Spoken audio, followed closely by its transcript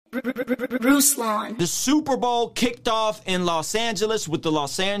Ruslan. The Super Bowl kicked off in Los Angeles with the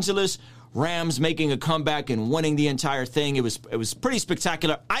Los Angeles Rams making a comeback and winning the entire thing. It was pretty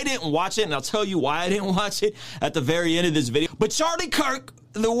spectacular. I didn't watch it, and I'll tell you why I didn't watch it at the very end of this video. But Charlie Kirk,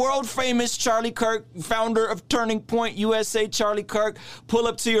 the world-famous Charlie Kirk, founder of Turning Point USA, Charlie Kirk, pull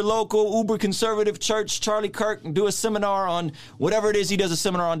up to your local uber-conservative church, Charlie Kirk, and do a seminar on whatever it is he does a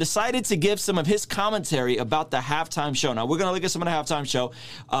seminar on, decided to give some of his commentary about the halftime show. Now, we're going to look at some of the halftime show.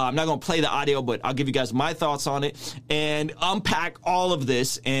 I'm not going to play the audio, but I'll give you guys my thoughts on it and unpack all of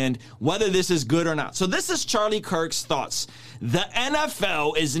this and whether this is good or not. So this is Charlie Kirk's thoughts. The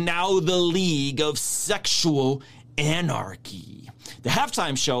NFL is now the league of sexual anarchy. The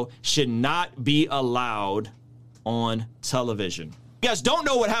halftime show should not be allowed on television. You guys don't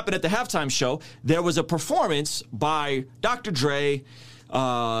know what happened at the halftime show. There was a performance by Dr. Dre,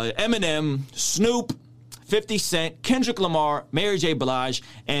 Eminem, Snoop, 50 Cent, Kendrick Lamar, Mary J. Blige,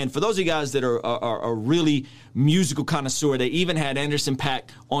 and for those of you guys that are really musical connoisseur, they even had Anderson .Paak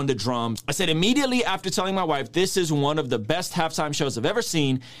on the drums. I said immediately after telling my wife, this is one of the best halftime shows I've ever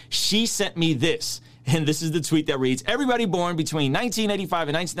seen, she sent me this. And this is the tweet that reads, everybody born between 1985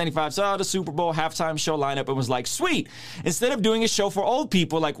 and 1995 saw the Super Bowl halftime show lineup and was like, sweet. Instead of doing a show for old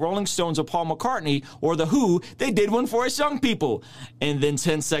people like Rolling Stones or Paul McCartney or The Who, they did one for us young people. And then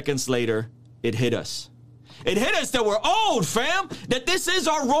 10 seconds later, it hit us. It hit us that we're old, fam. That this is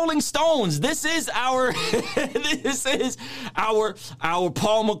our Rolling Stones. This is our our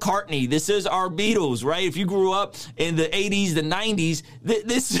Paul McCartney. This is our Beatles, right? If you grew up in the 80s, the 90s,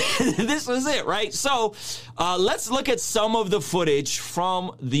 this was it, right? So let's look at some of the footage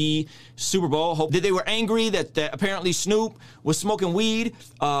from the Super Bowl. Hope that they were angry that apparently Snoop was smoking weed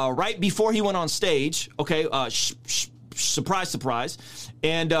right before he went on stage. Okay, surprise, surprise.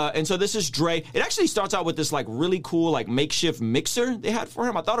 And so this is Dre. It actually starts out with this like really cool like makeshift mixer they had for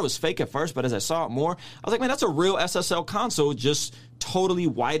him. I thought it was fake at first, but as I saw it more, I was like, man, that's a real SSL console, just totally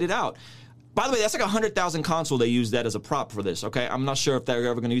whited out. By the way, that's like 100,000 console. They used that as a prop for this, okay? I'm not sure if they're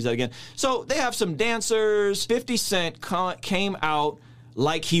ever going to use that again. So they have some dancers. 50 Cent came out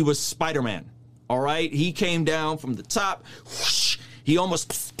like he was Spider-Man, all right? He came down from the top, whoosh, he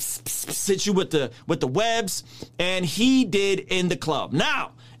almost hit you with the webs, and he did In the Club.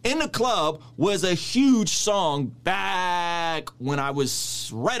 Now, In the Club was a huge song back when I was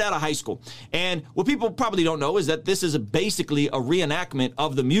right out of high school. And what people probably don't know is that this is basically a reenactment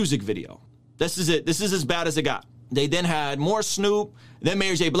of the music video. This is it. This is as bad as it got. They then had more Snoop. Then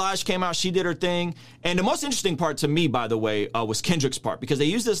Mary J. Blige came out. She did her thing. And the most interesting part to me, by the way, was Kendrick's part, because they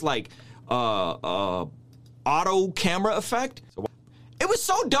used this like auto camera effect. It was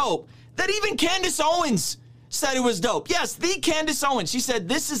so dope that even Candace Owens said it was dope. Yes, the Candace Owens. She said,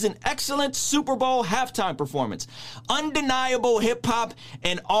 this is an excellent Super Bowl halftime performance. Undeniable hip-hop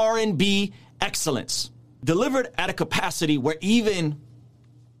and R&B excellence. Delivered at a capacity where even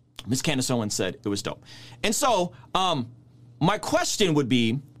Miss Candace Owens said it was dope. And so, my question would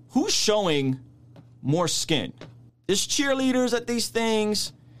be, who's showing more skin? There's cheerleaders at these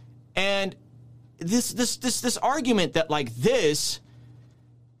things, and this argument that like this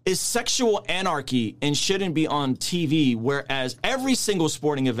is sexual anarchy and shouldn't be on TV, whereas every single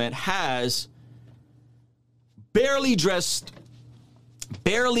sporting event has barely dressed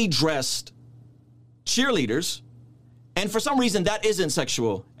cheerleaders, and for some reason that isn't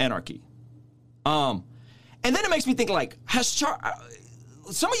sexual anarchy. And then it makes me think, like,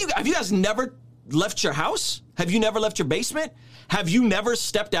 some of you, have you guys never left your house? Have you never left your basement? Have you never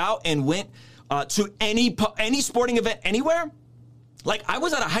stepped out and went to any sporting event anywhere? Like, I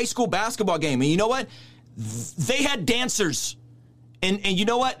was at a high school basketball game, and you know what? They had dancers, and you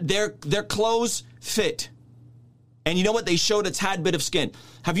know what? Their clothes fit. And you know what? They showed a tad bit of skin.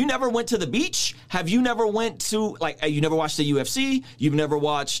 Have you never went to the beach? Have you never went to, like, you never watched the UFC? You've never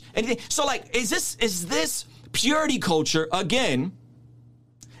watched anything? So, like, is this purity culture again?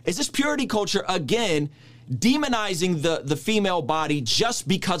 Is this purity culture again demonizing the female body just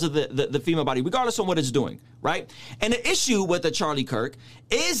because of the female body, regardless of what it's doing, right? And the issue with the Charlie Kirk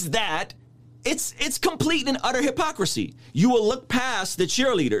is that it's complete and utter hypocrisy. You will look past the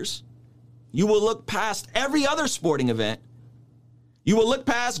cheerleaders. You will look past every other sporting event. You will look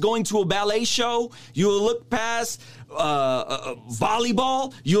past going to a ballet show. You will look past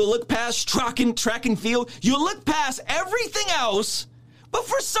volleyball. You will look past track and field. You'll look past everything else. But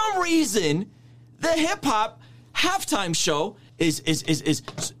for some reason, the hip-hop halftime show is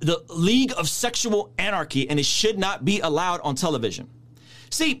the league of sexual anarchy, and it should not be allowed on television.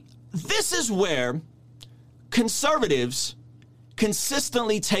 See, this is where conservatives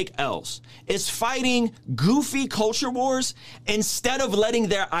consistently take L's. It's fighting goofy culture wars instead of letting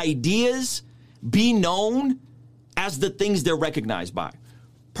their ideas be known as the things they're recognized by.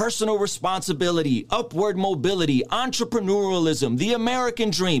 Personal responsibility, upward mobility, entrepreneurialism, the American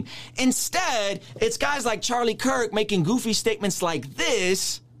dream. Instead, it's guys like Charlie Kirk making goofy statements like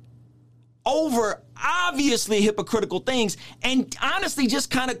this over obviously hypocritical things, and honestly just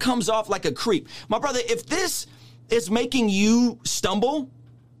kind of comes off like a creep. My brother, if this is making you stumble,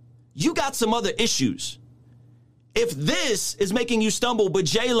 you got some other issues. If this is making you stumble, but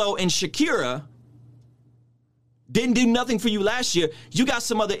J-Lo and Shakira didn't do nothing for you last year, you got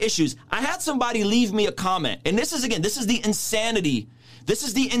some other issues. I had somebody leave me a comment, and this is the insanity. This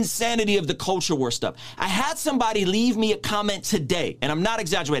is the insanity of the culture war stuff. I had somebody leave me a comment today, and I'm not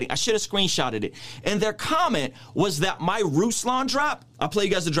exaggerating. I should have screenshotted it. And their comment was that my Ruslan drop, I'll play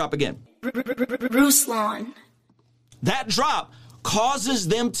you guys the drop again. Ruslan. That drop causes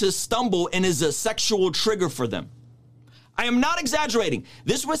them to stumble and is a sexual trigger for them. I am not exaggerating.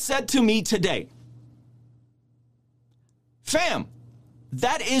 This was said to me today. Fam,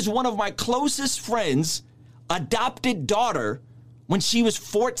 that is one of my closest friends' adopted daughter when she was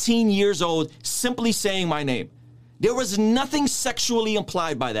 14 years old, simply saying my name. There was nothing sexually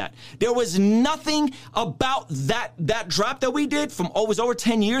implied by that. There was nothing about that drop that we did from, it was over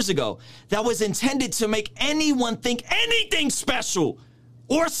 10 years ago, that was intended to make anyone think anything special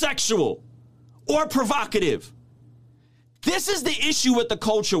or sexual or provocative. This is the issue with the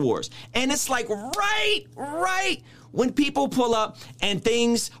culture wars. And it's like right when people pull up and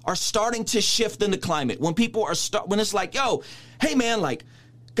things are starting to shift in the climate, when people are when it's like, yo, hey man, like,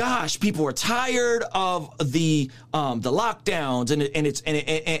 gosh, people are tired of the lockdowns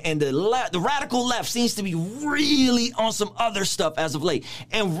and the radical left seems to be really on some other stuff as of late.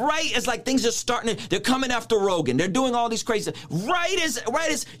 And right as like things are starting to, they're coming after Rogan, they're doing all these crazy, right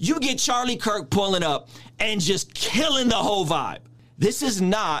as you get Charlie Kirk pulling up and just killing the whole vibe. This is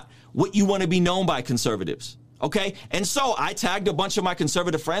not what you want to be known by, conservatives. Okay, and so I tagged a bunch of my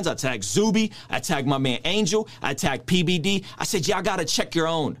conservative friends. I tagged Zuby. I tagged my man Angel. I tagged PBD. I said, y'all got to check your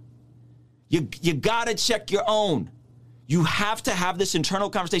own. You got to check your own. You have to have this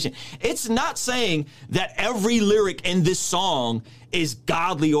internal conversation. It's not saying that every lyric in this song is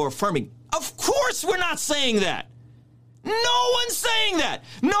godly or affirming. Of course we're not saying that. No one's saying that.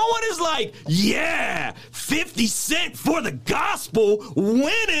 No one is like, yeah, 50 Cent for the gospel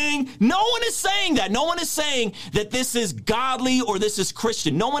winning. No one is saying that. No one is saying that this is godly or this is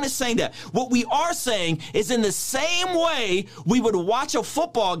Christian. No one is saying that. What we are saying is in the same way we would watch a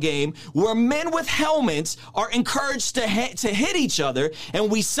football game where men with helmets are encouraged to hit each other,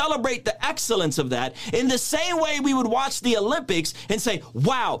 and we celebrate the excellence of that. In the same way we would watch the Olympics and say,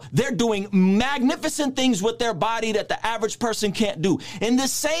 wow, they're doing magnificent things with their body that the average person can't do. In the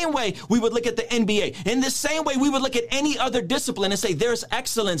same way, we would look at the NBA. In the same way, we would look at any other discipline and say there's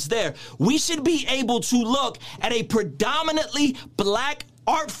excellence there. We should be able to look at a predominantly black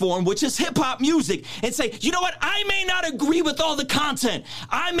art form, which is hip hop music, and say, you know what? I may not agree with all the content.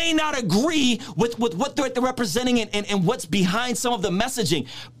 I may not agree with what they're representing and what's behind some of the messaging,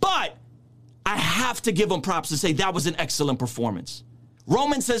 but I have to give them props to say that was an excellent performance.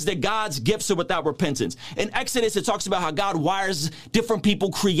 Romans says that God's gifts are without repentance. In Exodus, it talks about how God wires different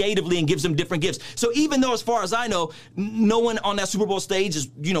people creatively and gives them different gifts. So even though, as far as I know, no one on that Super Bowl stage is,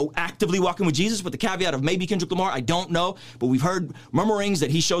 actively walking with Jesus, with the caveat of maybe Kendrick Lamar, I don't know. But we've heard murmurings that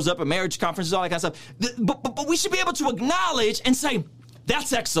he shows up at marriage conferences, all that kind of stuff. But we should be able to acknowledge and say,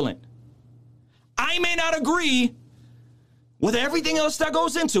 that's excellent. I may not agree with everything else that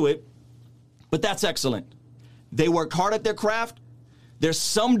goes into it, but that's excellent. They worked hard at their craft. There's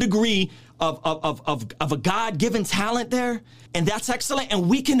some degree of a God-given talent there, and that's excellent. And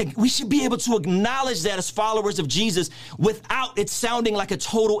we should be able to acknowledge that as followers of Jesus without it sounding like a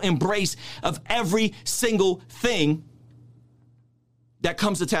total embrace of every single thing that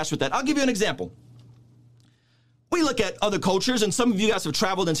comes attached with that. I'll give you an example. We look at other cultures, and some of you guys have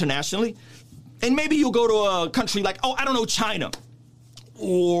traveled internationally, and maybe you'll go to a country like, China,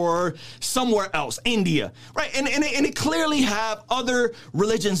 or somewhere else, India, right? And it clearly have other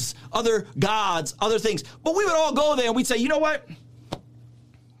religions, other gods, other things. But we would all go there and we'd say, you know what?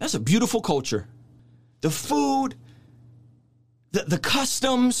 That's a beautiful culture. The food, the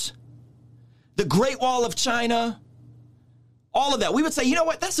customs, the Great Wall of China, all of that. We would say, you know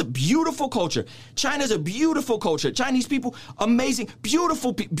what? That's a beautiful culture. China's a beautiful culture. Chinese people, amazing,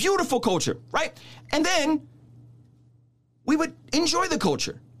 beautiful culture, right? And then we would enjoy the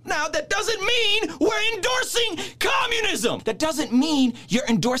culture. Now, that doesn't mean we're endorsing communism. That doesn't mean you're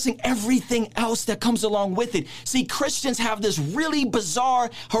endorsing everything else that comes along with it. See, Christians have this really bizarre,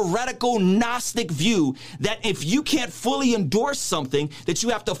 heretical, Gnostic view that if you can't fully endorse something, that you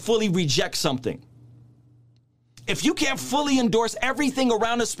have to fully reject something. If you can't fully endorse everything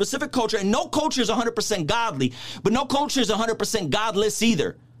around a specific culture, and no culture is 100% godly, but no culture is 100% godless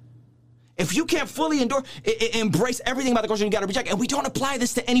either. If you can't fully embrace everything about the culture, you got to reject it. And we don't apply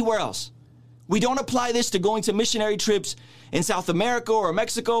this to anywhere else. We don't apply this to going to missionary trips in South America or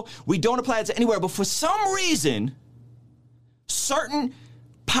Mexico. We don't apply it to anywhere. But for some reason, certain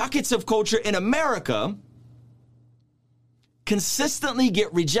pockets of culture in America consistently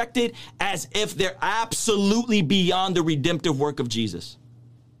get rejected as if they're absolutely beyond the redemptive work of Jesus.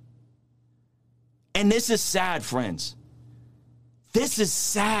 And this is sad, friends. This is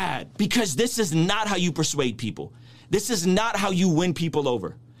sad because this is not how you persuade people. This is not how you win people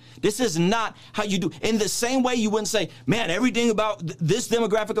over. This is not how you do. In the same way, you wouldn't say, man, everything about this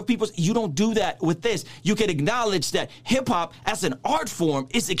demographic of people, you don't do that with this. You can acknowledge that hip hop as an art form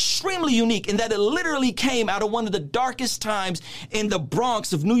is extremely unique in that it literally came out of one of the darkest times in the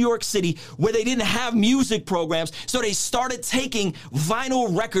Bronx of New York City where they didn't have music programs. So they started taking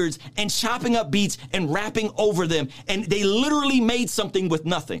vinyl records and chopping up beats and rapping over them. And they literally made something with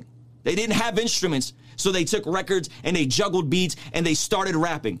nothing. They didn't have instruments. So they took records and they juggled beats and they started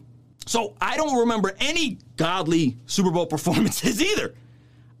rapping. So I don't remember any godly Super Bowl performances either.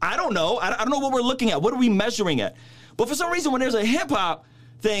 I don't know. I don't know what we're looking at. What are we measuring at? But for some reason, when there's a hip hop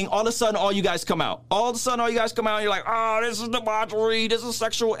thing, all of a sudden, all you guys come out. All of a sudden, all you guys come out and you're like, oh, this is debauchery. This is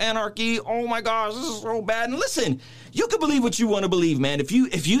sexual anarchy. Oh my gosh, this is so bad. And listen, you can believe what you want to believe, man. If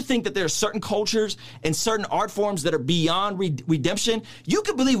you think that there are certain cultures and certain art forms that are beyond redemption, you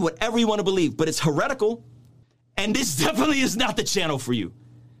can believe whatever you want to believe, but it's heretical. And this definitely is not the channel for you.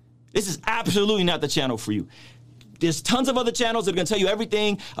 This is absolutely not the channel for you. There's tons of other channels that are going to tell you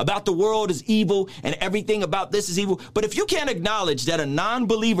everything about the world is evil and everything about this is evil. But if you can't acknowledge that a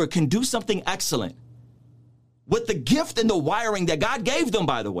non-believer can do something excellent with the gift and the wiring that God gave them,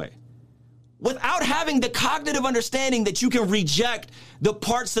 by the way, without having the cognitive understanding that you can reject the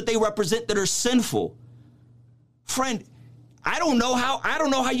parts that they represent that are sinful, friend, I don't know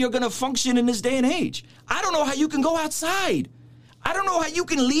how you're going to function in this day and age. I don't know how you can go outside. I don't know how you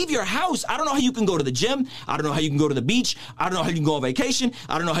can leave your house. I don't know how you can go to the gym. I don't know how you can go to the beach. I don't know how you can go on vacation.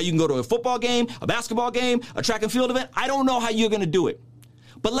 I don't know how you can go to a football game, a basketball game, a track and field event. I don't know how you're going to do it.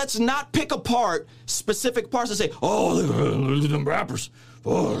 But let's not pick apart specific parts and say, oh, look at them rappers.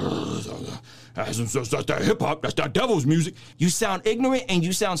 Oh, that's that hip hop. That's that devil's music. You sound ignorant and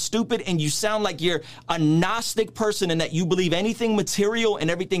you sound stupid and you sound like you're a Gnostic person and that you believe anything material and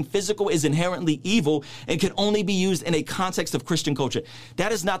everything physical is inherently evil and can only be used in a context of Christian culture.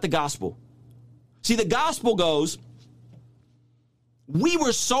 That is not the gospel. See, the gospel goes, we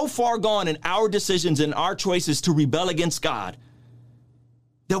were so far gone in our decisions and our choices to rebel against God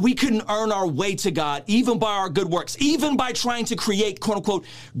that we couldn't earn our way to God, even by our good works, even by trying to create, quote unquote,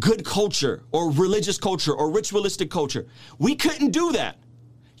 good culture or religious culture or ritualistic culture. We couldn't do that.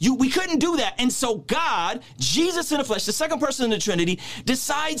 We couldn't do that. And so God, Jesus in the flesh, the second person in the Trinity,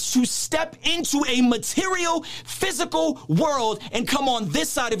 decides to step into a material, physical world and come on this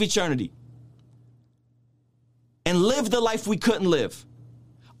side of eternity and live the life we couldn't live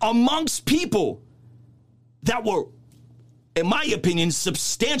amongst people that were, in my opinion,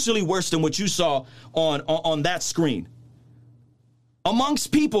 substantially worse than what you saw on that screen.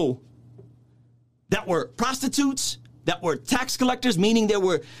 Amongst people that were prostitutes, that were tax collectors, meaning they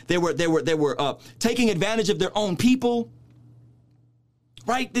were taking advantage of their own people,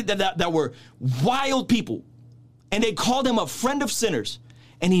 right? That were wild people, and they called him a friend of sinners,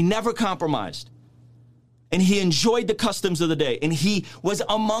 and he never compromised. And he enjoyed the customs of the day, and he was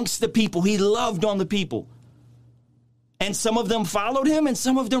amongst the people. He loved on the people. And some of them followed him and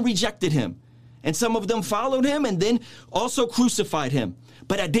some of them rejected him. And some of them followed him and then also crucified him.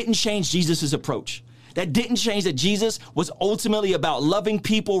 But that didn't change Jesus' approach. That didn't change that Jesus was ultimately about loving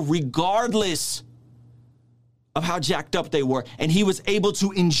people regardless of how jacked up they were. And he was able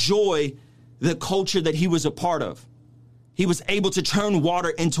to enjoy the culture that he was a part of. He was able to turn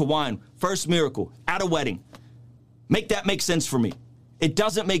water into wine. First miracle at a wedding. Make that make sense for me. It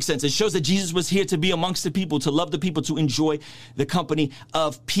doesn't make sense. It shows that Jesus was here to be amongst the people, to love the people, to enjoy the company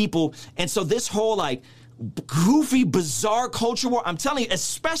of people. And so this whole like goofy, bizarre culture war, I'm telling you,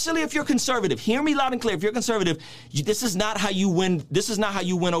 especially if you're conservative, hear me loud and clear. If you're conservative, this is not how you win. This is not how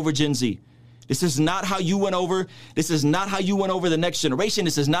you win over Gen Z. This is not how you win over. This is not how you win over the next generation.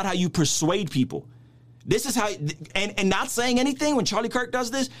 This is not how you persuade people. This is how, and not saying anything when Charlie Kirk does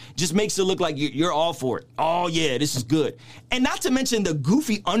this just makes it look like you're all for it. Oh, yeah, this is good. And not to mention the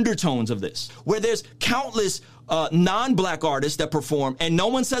goofy undertones of this, where there's countless non-black artists that perform and no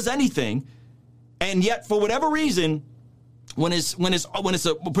one says anything. And yet, for whatever reason, when it's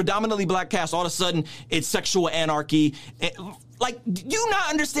a predominantly black cast, all of a sudden it's sexual anarchy. Like, do you not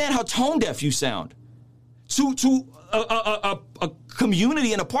understand how tone deaf you sound to a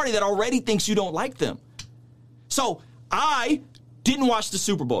community and a party that already thinks you don't like them? So I didn't watch the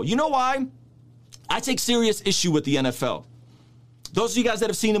Super Bowl. You know why? I take serious issue with the NFL. Those of you guys that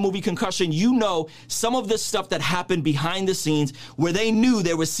have seen the movie Concussion, you know some of the stuff that happened behind the scenes where they knew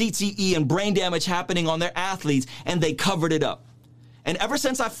there was CTE and brain damage happening on their athletes and they covered it up. And ever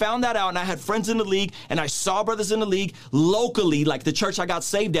since I found that out and I had friends in the league and I saw brothers in the league locally, like the church I got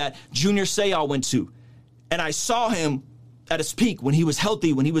saved at, Junior Seau went to, and I saw him at his peak when he was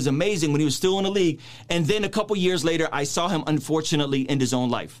healthy, when he was amazing, when he was still in the league. And then a couple years later, I saw him, unfortunately, end his own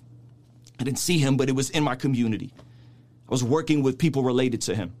life. I didn't see him, but it was in my community. I was working with people related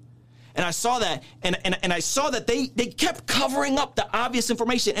to him. And I saw that, and I saw that they kept covering up the obvious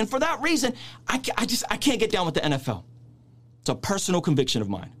information. And for that reason, I can't get down with the NFL. It's a personal conviction of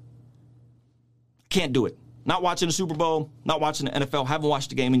mine. Can't do it. Not watching the Super Bowl, not watching the NFL, haven't watched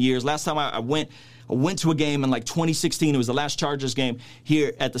the game in years. Last time I went to a game in like 2016. It was the last Chargers game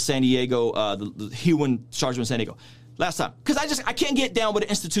here at the San Diego, the Hewan Chargers in San Diego. Last time. Because I can't get down with an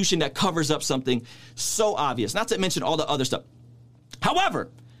institution that covers up something so obvious. Not to mention all the other stuff.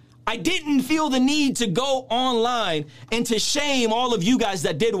 However, I didn't feel the need to go online and to shame all of you guys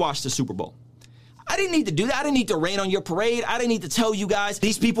that did watch the Super Bowl. I didn't need to do that. I didn't need to rain on your parade. I didn't need to tell you guys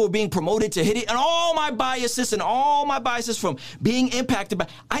these people are being promoted to hit it and all my biases from being impacted by.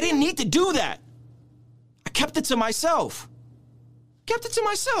 I didn't need to do that. I kept it to myself.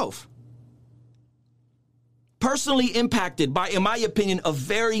 Personally impacted by, in my opinion, a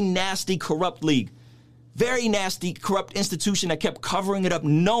very nasty, corrupt league. Very nasty, corrupt institution that kept covering it up,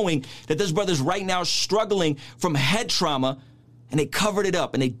 knowing that this brother's right now struggling from head trauma, and they covered it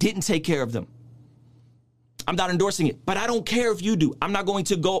up and they didn't take care of them. I'm not endorsing it, but I don't care if you do. I'm not going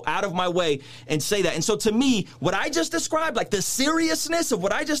to go out of my way and say that. And so to me, what I just described, like the seriousness of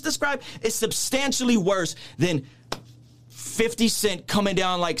what I just described, is substantially worse than 50 Cent coming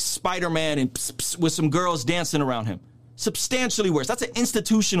down like Spider-Man and with some girls dancing around him. Substantially worse. That's an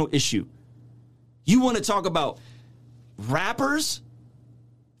institutional issue. You want to talk about rappers?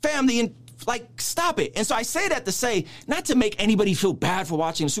 Family, like, stop it. And so I say that to say, not to make anybody feel bad for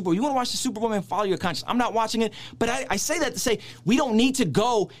watching the Super Bowl. You want to watch the Super Bowl, man, follow your conscience. I'm not watching it, but I say that to say we don't need to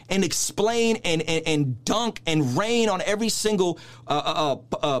go and explain and dunk and rain on every single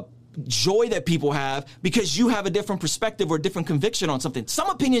joy that people have because you have a different perspective or a different conviction on something. Some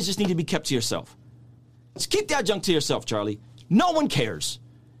opinions just need to be kept to yourself. Just keep that junk to yourself, Charlie. No one cares.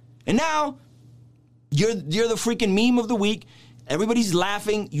 And now you're the freaking meme of the week. Everybody's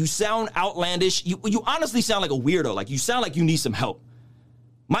laughing. You sound outlandish. You honestly sound like a weirdo. Like, you sound like you need some help.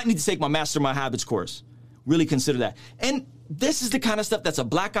 Might need to take my Master My Habits course. Really consider that. And this is the kind of stuff that's a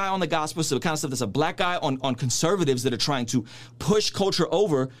black eye on the gospel. So the kind of stuff that's a black eye on conservatives that are trying to push culture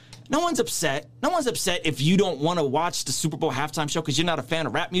over. No one's upset. No one's upset if you don't want to watch the Super Bowl halftime show because you're not a fan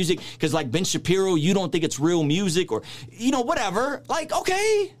of rap music. Because like Ben Shapiro, you don't think it's real music or, whatever. Like,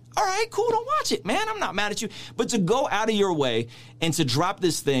 okay. All right, cool, don't watch it, man. I'm not mad at you. But to go out of your way and to drop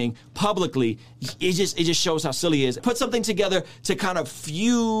this thing publicly, it just shows how silly it is. Put something together to kind of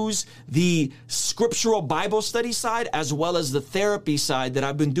fuse the scriptural Bible study side as well as the therapy side that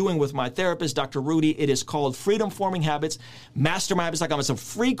I've been doing with my therapist, Dr. Rudy. It is called Freedom Forming Habits, MasterMyHabits.com. It's a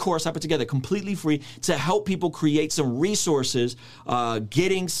free course I put together, completely free, to help people create some resources,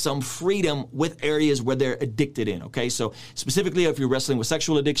 getting some freedom with areas where they're addicted in, okay? So specifically if you're wrestling with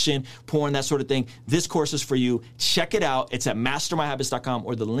sexual addiction, porn, that sort of thing, this course is for you. Check it out. It's at MasterMyHabits.com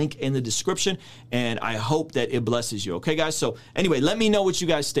or the link in the description, and I hope that it blesses you. Okay, guys? So anyway, let me know what you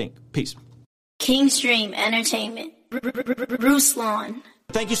guys think. Peace. Kingstream Entertainment. Ruslan.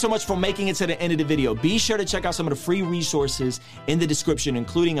 Thank you so much for making it to the end of the video. Be sure to check out some of the free resources in the description,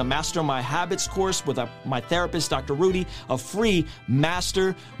 including a Master My Habits course with my therapist, Dr. Rudy, a free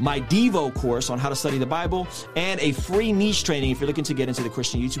Master My Devo course on how to study the Bible, and a free niche training if you're looking to get into the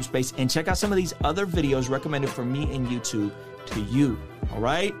Christian YouTube space. And check out some of these other videos recommended from me and YouTube to you. All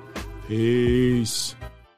right? Peace.